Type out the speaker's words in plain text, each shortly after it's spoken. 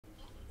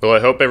Well, I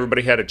hope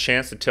everybody had a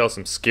chance to tell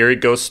some scary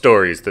ghost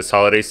stories this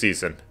holiday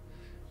season.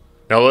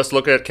 Now let's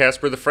look at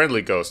Casper the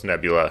Friendly Ghost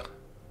Nebula.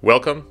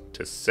 Welcome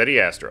to SETI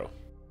Astro.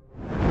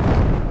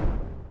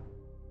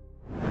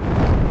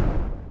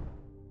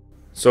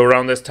 So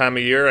around this time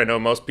of year, I know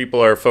most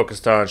people are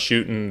focused on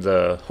shooting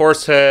the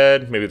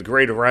horsehead, maybe the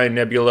Great Orion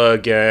Nebula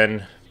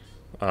again,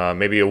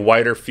 maybe a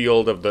wider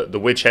field of the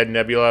Witchhead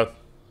Nebula.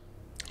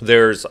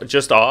 There's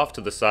just off to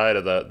the side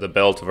of the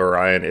belt of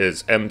Orion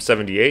is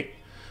M78.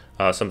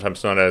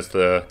 Sometimes known as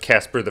the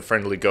Casper the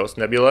Friendly Ghost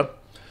Nebula.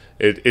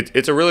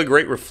 It's a really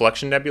great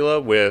reflection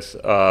nebula with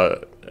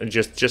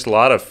just a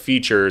lot of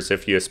features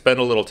if you spend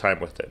a little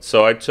time with it.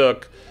 So I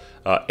took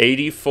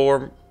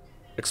 84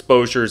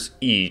 exposures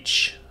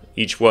each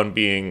one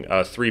being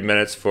 3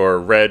 minutes for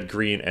red,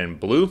 green, and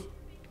blue.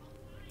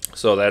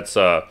 So that's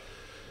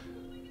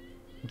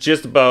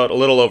just about a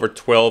little over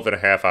 12 and a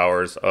half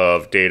hours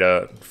of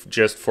data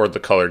just for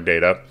the colored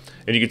data.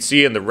 And you can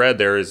see in the red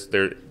there is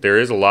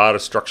a lot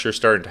of structure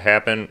starting to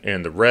happen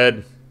in the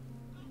red.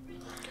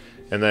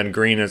 And then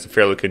green is a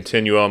fairly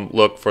continuum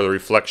look for the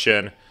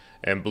reflection,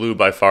 and blue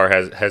by far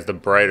has the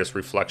brightest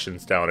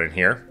reflections down in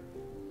here.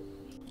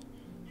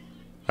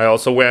 I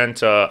also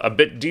went a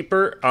bit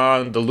deeper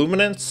on the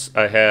luminance.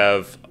 I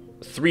have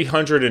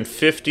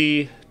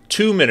 350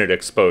 2-minute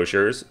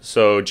exposures,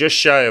 so just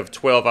shy of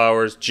 12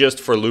 hours just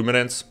for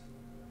luminance.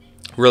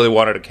 Really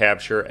wanted to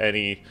capture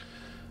any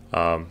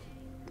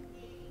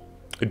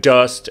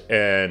dust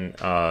and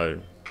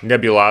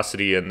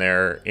nebulosity in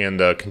there in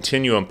the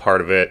continuum part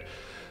of it,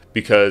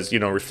 because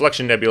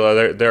reflection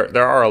nebula,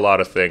 there are a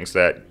lot of things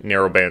that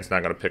narrowband's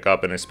not going to pick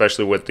up, and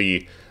especially with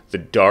the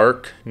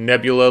dark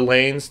nebula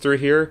lanes through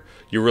here,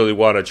 you really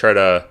want to try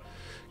to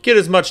get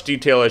as much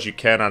detail as you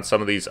can on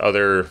some of these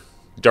other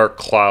dark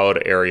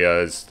cloud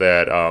areas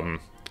that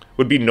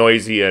would be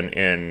noisy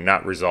and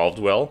not resolved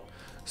well.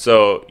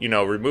 So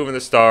removing the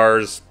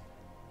stars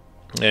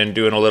and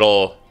doing a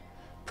little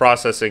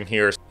processing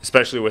here,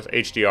 especially with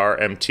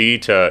HDR MT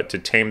to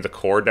tame the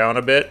core down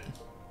a bit,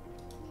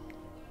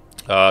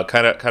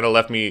 kind of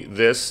left me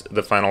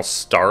the final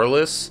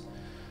starless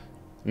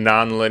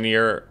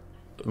non-linear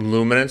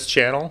luminance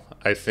channel.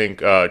 I think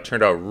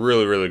turned out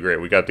really great.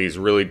 We got these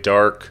really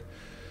dark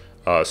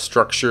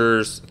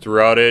structures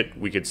throughout it.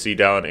 We could see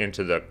down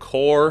into the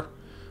core,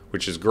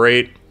 which is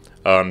great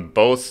on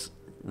both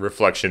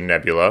reflection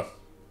nebula.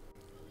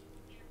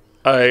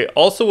 I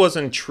also was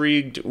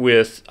intrigued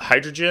with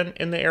hydrogen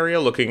in the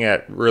area, looking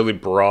at really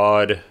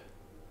broad,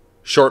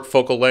 short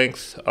focal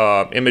length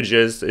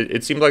images.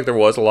 It seemed like there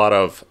was a lot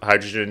of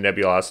hydrogen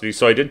nebulosity,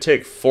 so I did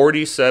take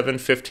 47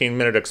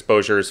 15-minute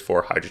exposures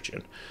for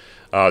hydrogen.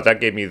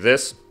 That gave me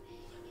this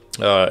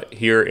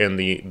here in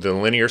the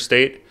linear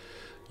state.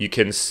 You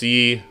can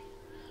see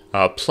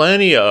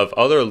plenty of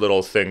other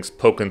little things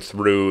poking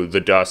through the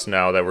dust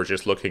now that we're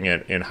just looking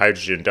at in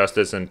hydrogen. Dust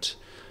doesn't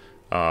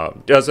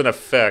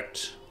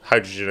affect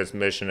hydrogen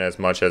emission as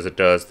much as it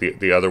does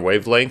the other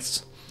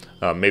wavelengths.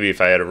 Maybe if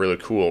I had a really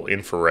cool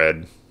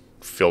infrared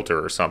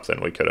filter or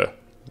something, we could have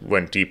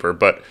went deeper.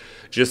 But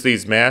just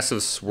these massive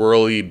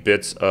swirly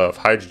bits of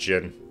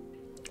hydrogen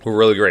were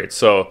really great.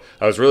 So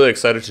I was really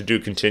excited to do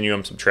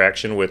continuum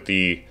subtraction with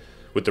the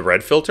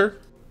red filter.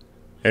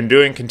 And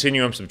doing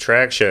continuum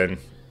subtraction,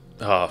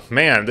 oh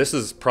man, this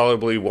is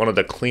probably one of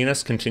the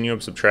cleanest continuum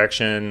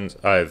subtractions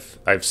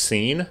I've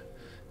seen.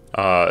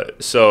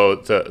 So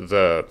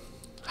the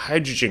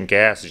hydrogen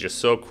gas is just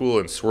so cool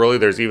and swirly.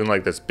 There's even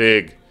like this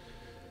big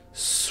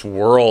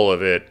swirl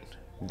of it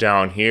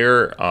down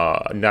here.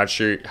 Not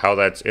sure how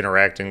that's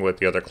interacting with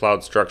the other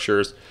cloud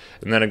structures.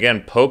 And then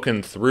again,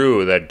 poking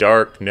through that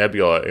dark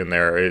nebula in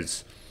there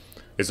is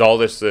all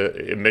this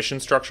emission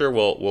structure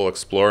we'll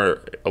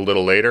explore a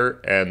little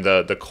later. And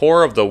the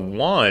core of the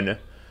one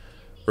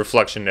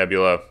reflection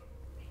nebula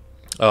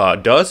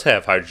does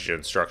have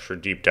hydrogen structure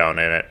deep down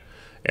in it,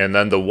 and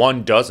then the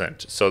one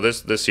doesn't. So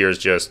this here is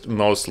just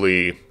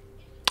mostly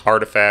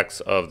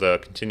artifacts of the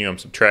continuum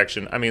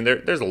subtraction. I mean,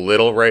 there's a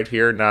little right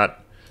here,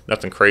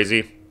 nothing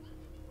crazy.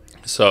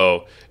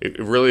 So it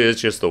really is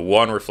just the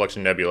one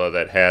reflection nebula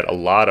that had a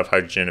lot of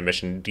hydrogen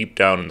emission deep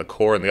down in the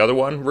core, and the other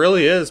one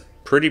really is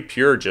pretty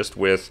pure just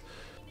with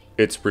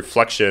its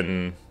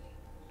reflection.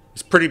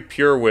 It's pretty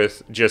pure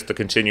with just the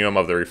continuum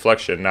of the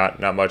reflection, not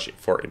much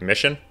for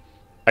emission.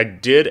 I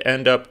did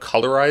end up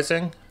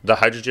colorizing the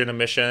hydrogen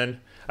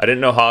emission. I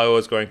didn't know how I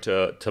was going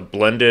to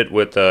blend it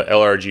with the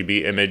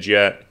LRGB image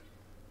yet,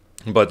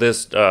 but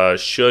this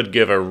should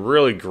give a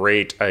really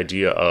great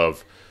idea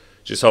of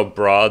just how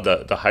broad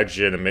the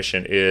hydrogen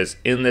emission is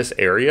in this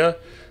area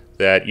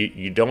that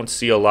you don't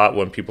see a lot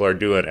when people are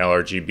doing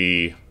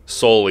LRGB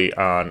solely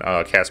on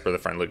Casper the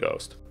Friendly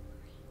Ghost.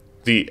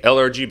 The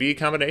LRGB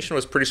combination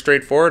was pretty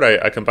straightforward.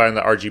 I combined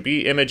the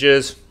RGB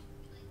images.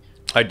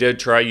 I did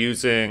try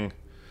using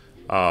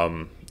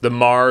the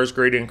Mars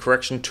gradient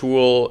correction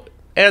tool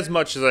as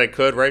much as I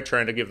could, right?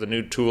 Trying to give the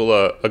new tool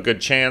a good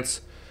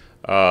chance.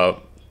 I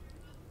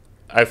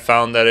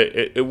found that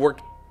it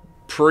worked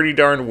pretty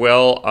darn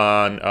well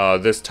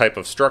on this type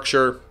of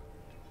structure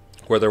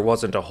where there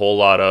wasn't a whole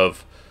lot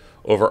of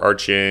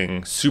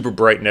overarching, super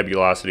bright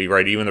nebulosity,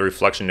 right? Even the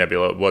reflection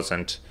nebula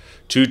wasn't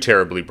too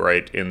terribly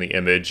bright in the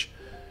image.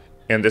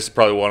 And this is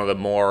probably one of the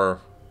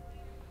more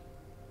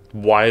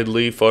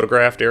widely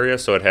photographed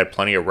areas, so it had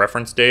plenty of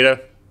reference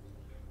data.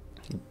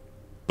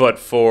 But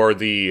for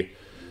the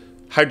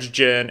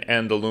hydrogen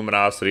and the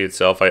luminosity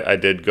itself, I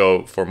did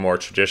go for more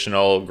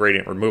traditional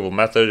gradient removal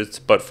methods,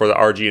 but for the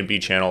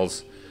RGB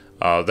channels,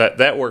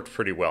 that worked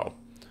pretty well.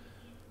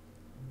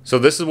 So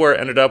this is where I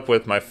ended up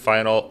with my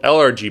final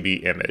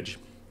LRGB image.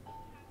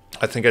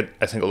 I think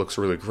it looks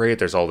really great.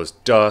 There's all this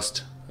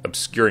dust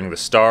obscuring the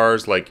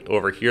stars. Like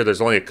over here,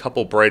 there's only a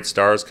couple bright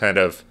stars kind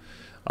of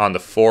on the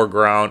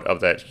foreground of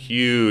that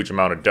huge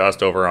amount of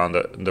dust over on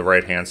the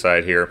right-hand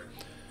side here.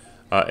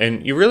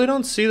 And you really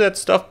don't see that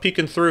stuff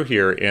peeking through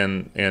here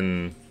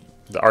in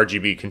the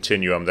RGB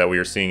continuum that we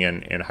were seeing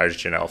in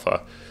hydrogen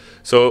alpha.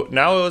 So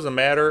now it was a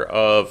matter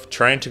of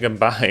trying to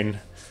combine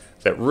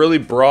that really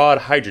broad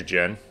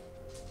hydrogen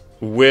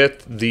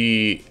with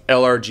the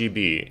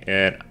LRGB.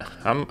 And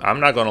I'm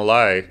not going to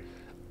lie,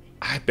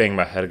 I banged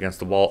my head against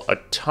the wall a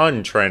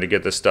ton trying to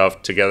get this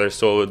stuff together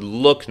so it would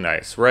look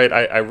nice, right?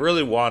 I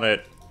really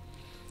wanted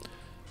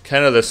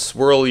kind of the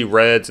swirly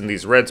reds and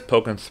these reds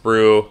poking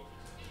through,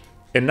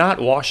 and not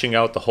washing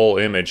out the whole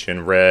image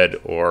in red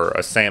or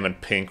a salmon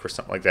pink or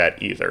something like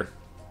that either.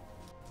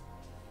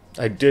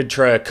 I did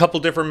try a couple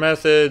different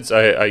methods.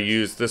 I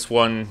used this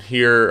one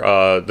here,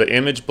 the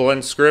image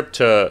blend script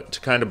to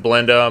kind of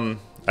blend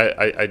them.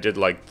 I did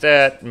like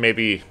that.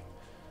 Maybe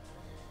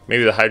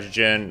the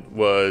hydrogen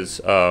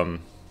was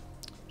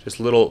just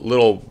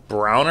little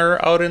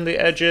browner out in the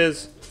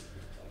edges.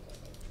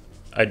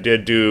 I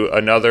did do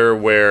another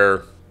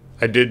where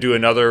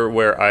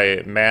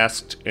I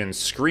masked and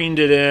screened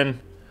it in.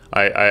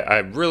 I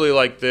really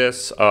like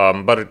this,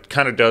 but it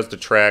kind of does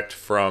detract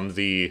from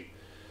the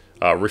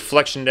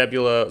reflection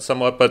nebula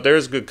somewhat, but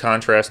there's good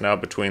contrast now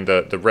between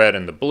the red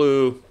and the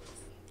blue.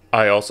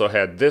 I also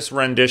had this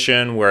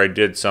rendition where I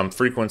did some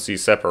frequency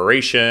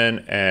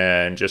separation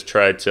and just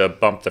tried to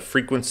bump the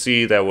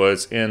frequency that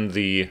was in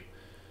the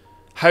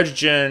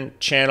hydrogen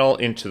channel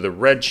into the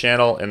red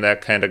channel, and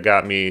that kind of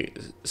got me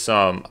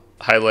some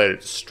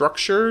highlighted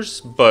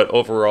structures, but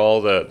overall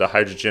the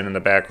hydrogen in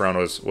the background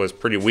was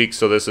pretty weak.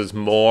 So this is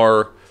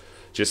more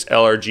just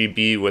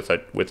LRGB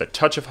with a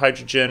touch of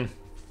hydrogen.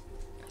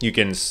 You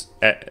can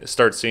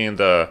start seeing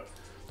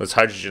those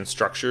hydrogen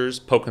structures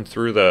poking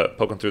through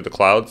the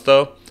clouds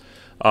though.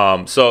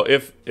 So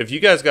if you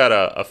guys got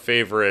a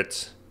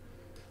favorite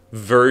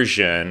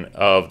version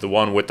of the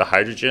one with the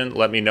hydrogen,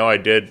 let me know. I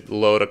did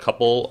load a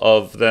couple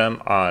of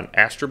them on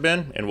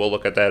Astrobin, and we'll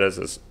look at that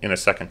in a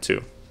second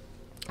too.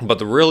 But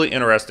the really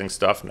interesting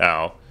stuff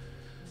now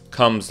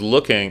comes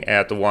looking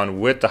at the one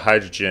with the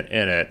hydrogen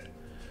in it,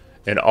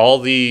 and all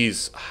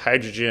these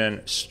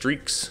hydrogen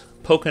streaks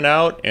poking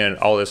out and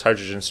all this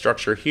hydrogen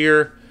structure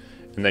here,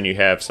 and then you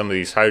have some of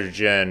these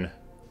hydrogen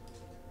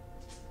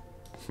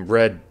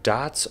red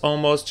dots,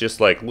 almost just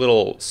like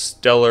little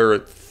stellar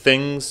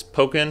things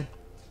poking.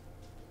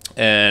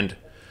 And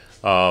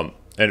a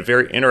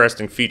very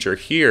interesting feature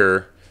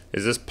here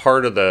is this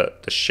part of the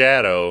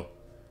shadow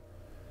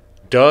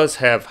does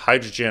have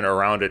hydrogen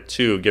around it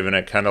too, giving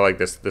it kind of like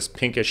this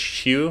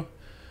pinkish hue.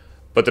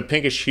 But the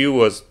pinkish hue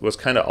was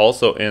kind of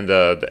also in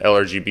the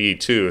LRGB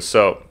too.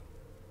 So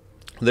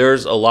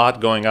there's a lot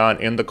going on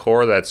in the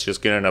core that's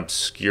just getting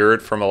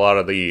obscured from a lot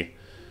of the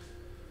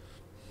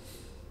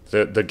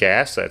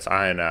gas that's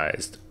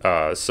ionized.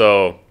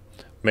 So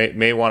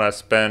may want to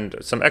spend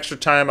some extra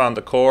time on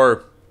the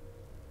core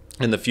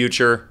in the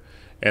future.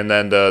 And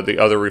then the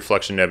other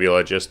reflection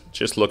nebula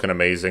just looking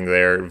amazing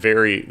there.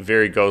 Very,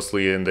 very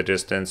ghostly in the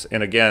distance.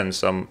 And again,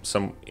 some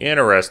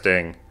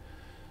interesting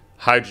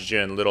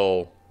hydrogen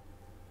little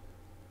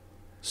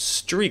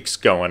streaks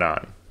going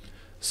on.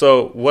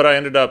 So what I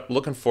ended up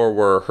looking for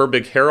were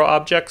Herbig-Haro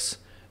objects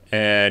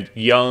and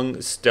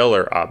young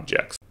stellar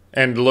objects.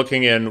 And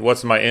looking in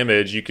what's in my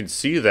image, you can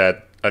see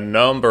that a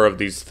number of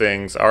these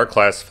things are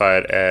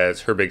classified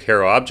as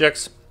Herbig-Haro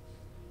objects.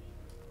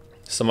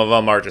 Some of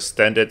them are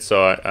distended,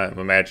 so I'm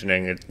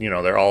imagining it,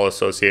 they're all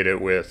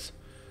associated with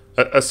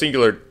a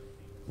singular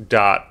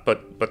dot,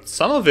 but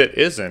some of it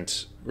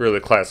isn't really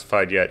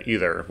classified yet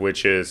either,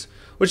 which is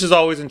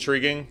always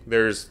intriguing.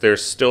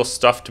 There's still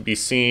stuff to be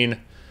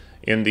seen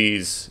in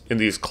these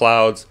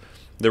clouds.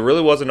 There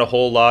really wasn't a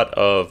whole lot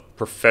of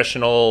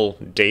professional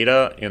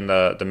data in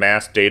the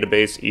mass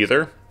database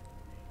either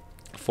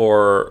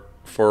for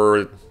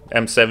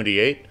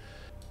M78.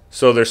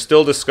 So there's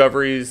still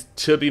discoveries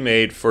to be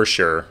made for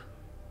sure.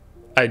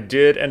 I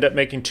did end up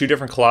making two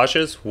different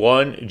collages.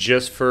 One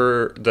just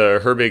for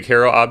the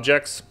Herbig-Haro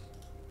objects,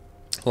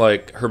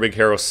 like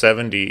Herbig-Haro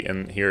 70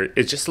 in here.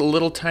 It's just a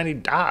little tiny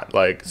dot.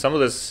 Like some of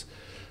this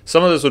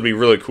would be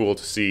really cool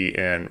to see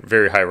in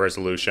very high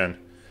resolution.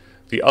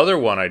 The other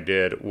one I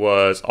did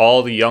was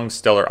all the young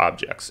stellar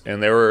objects,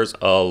 and there was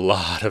a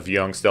lot of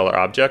young stellar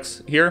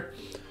objects here.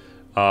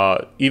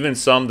 Even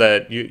some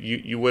that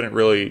you wouldn't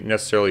really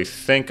necessarily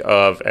think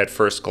of at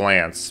first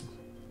glance,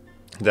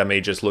 that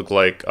may just look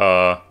like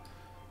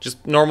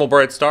just normal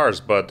bright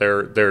stars, but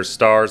they're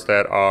stars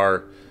that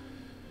are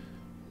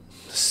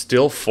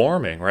still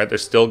forming, right? They're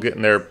still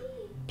getting their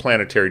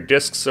planetary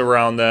disks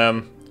around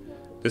them.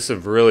 This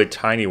is a really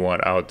tiny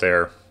one out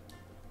there.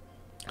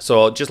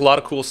 So just a lot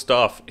of cool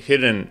stuff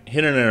hidden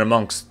in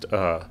amongst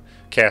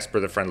Casper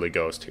the Friendly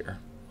Ghost here.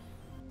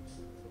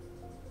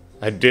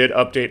 I did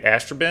update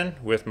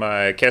Astrobin with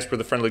my Casper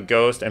the Friendly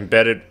Ghost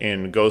embedded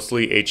in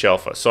Ghostly H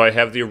Alpha. So I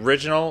have the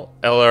original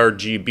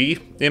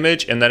LRGB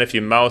image, and then if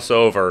you mouse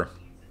over,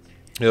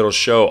 it'll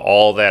show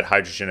all that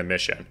hydrogen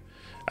emission.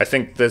 I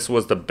think this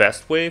was the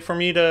best way for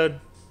me to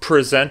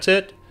present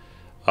it,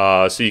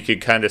 so you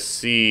could kind of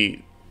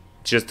see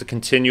just the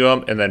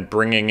continuum and then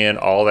bringing in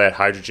all that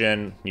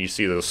hydrogen. You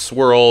see those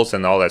swirls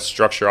and all that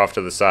structure off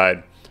to the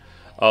side.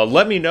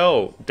 Let me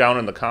know down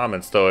in the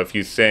comments, though, if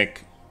you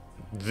think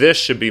this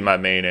should be my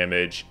main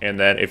image, and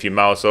then if you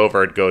mouse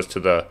over, it goes to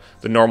the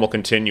normal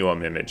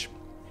continuum image.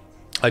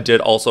 I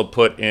did also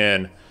put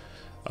in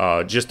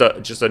just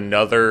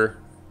another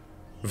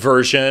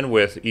version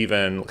with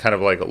even kind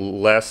of like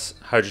less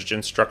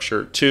hydrogen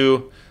structure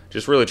too.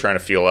 Just really trying to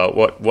feel out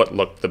what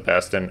looked the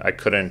best, and I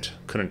couldn't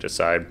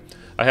decide.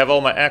 I have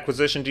all my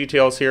acquisition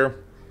details here.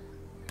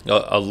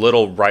 A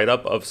little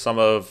write-up of some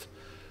of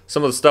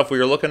the stuff we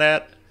were looking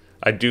at.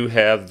 I do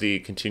have the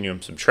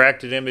continuum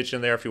subtracted image in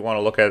there if you want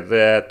to look at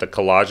that, the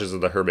collages of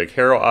the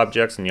Herbig-Haro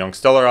objects and young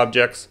stellar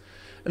objects,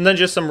 and then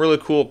just some really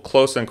cool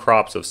close-in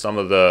crops of some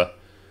of the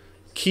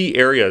key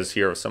areas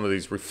here, of some of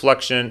these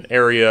reflection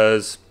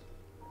areas,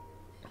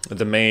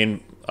 the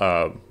main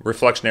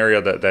reflection area,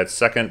 that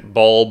second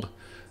bulb,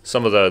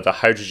 some of the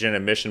hydrogen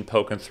emission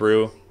poking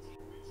through.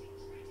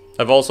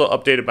 I've also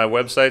updated my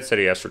website,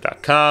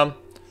 SETIastro.com,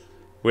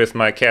 with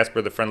my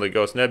Casper the Friendly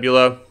Ghost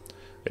Nebula.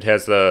 It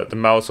has the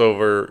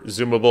mouse-over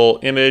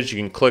zoomable image you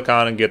can click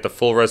on and get the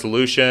full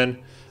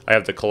resolution. I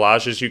have the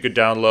collages you could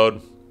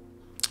download.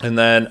 And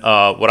then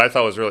what I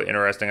thought was really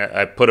interesting,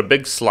 I put a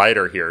big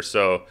slider here.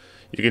 So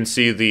you can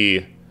see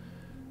the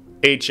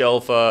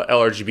H-alpha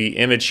LRGB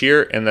image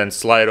here, and then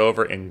slide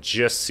over and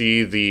just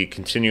see the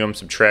continuum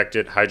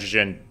subtracted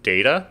hydrogen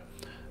data.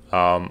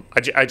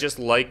 I just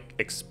like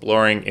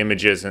exploring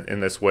images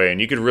in this way.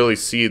 And you could really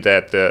see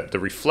that the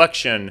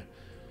reflection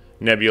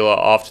nebula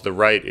off to the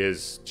right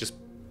is just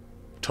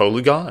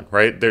totally gone,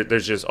 right?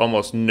 There's just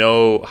almost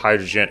no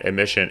hydrogen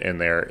emission in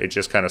there. It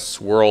just kind of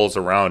swirls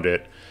around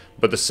it.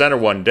 But the center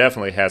one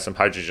definitely has some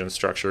hydrogen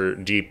structure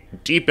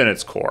deep in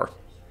its core.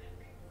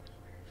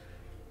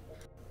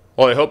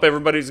 Well, I hope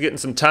everybody's getting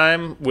some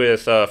time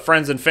with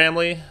friends and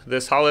family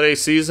this holiday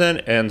season,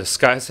 and the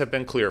skies have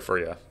been clear for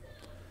you.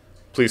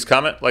 Please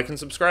comment, like, and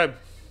subscribe.